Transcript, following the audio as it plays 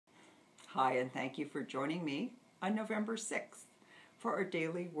Hi, and thank you for joining me on November 6th for our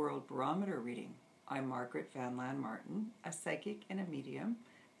daily World Barometer reading. I'm Margaret VanLaanMartin, a psychic and a medium,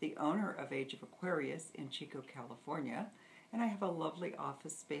 the owner of Age of Aquarius in Chico, California, and I have a lovely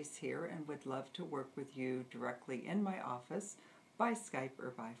office space here and would love to work with you directly in my office by Skype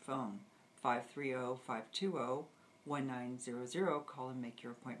or by phone. 530-520-1900. Call and make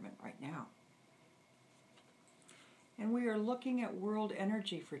your appointment right now. And we are looking at world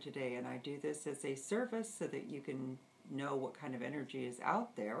energy for today, and I do this as a service so that you can know what kind of energy is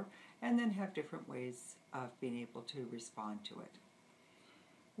out there and then have different ways of being able to respond to it.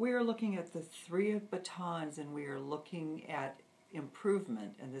 We are looking at the Three of Batons, and we are looking at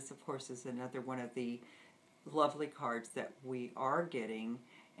improvement, and this of course is another one of the lovely cards that we are getting.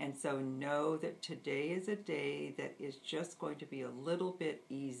 And so know that today is a day that is just going to be a little bit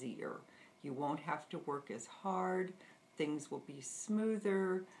easier. You won't have to work as hard. Things will be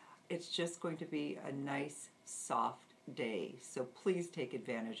smoother. It's just going to be a nice, soft day. So please take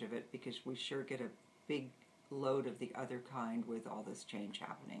advantage of it, because we sure get a big load of the other kind with all this change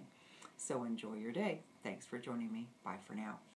happening. So enjoy your day. Thanks for joining me. Bye for now.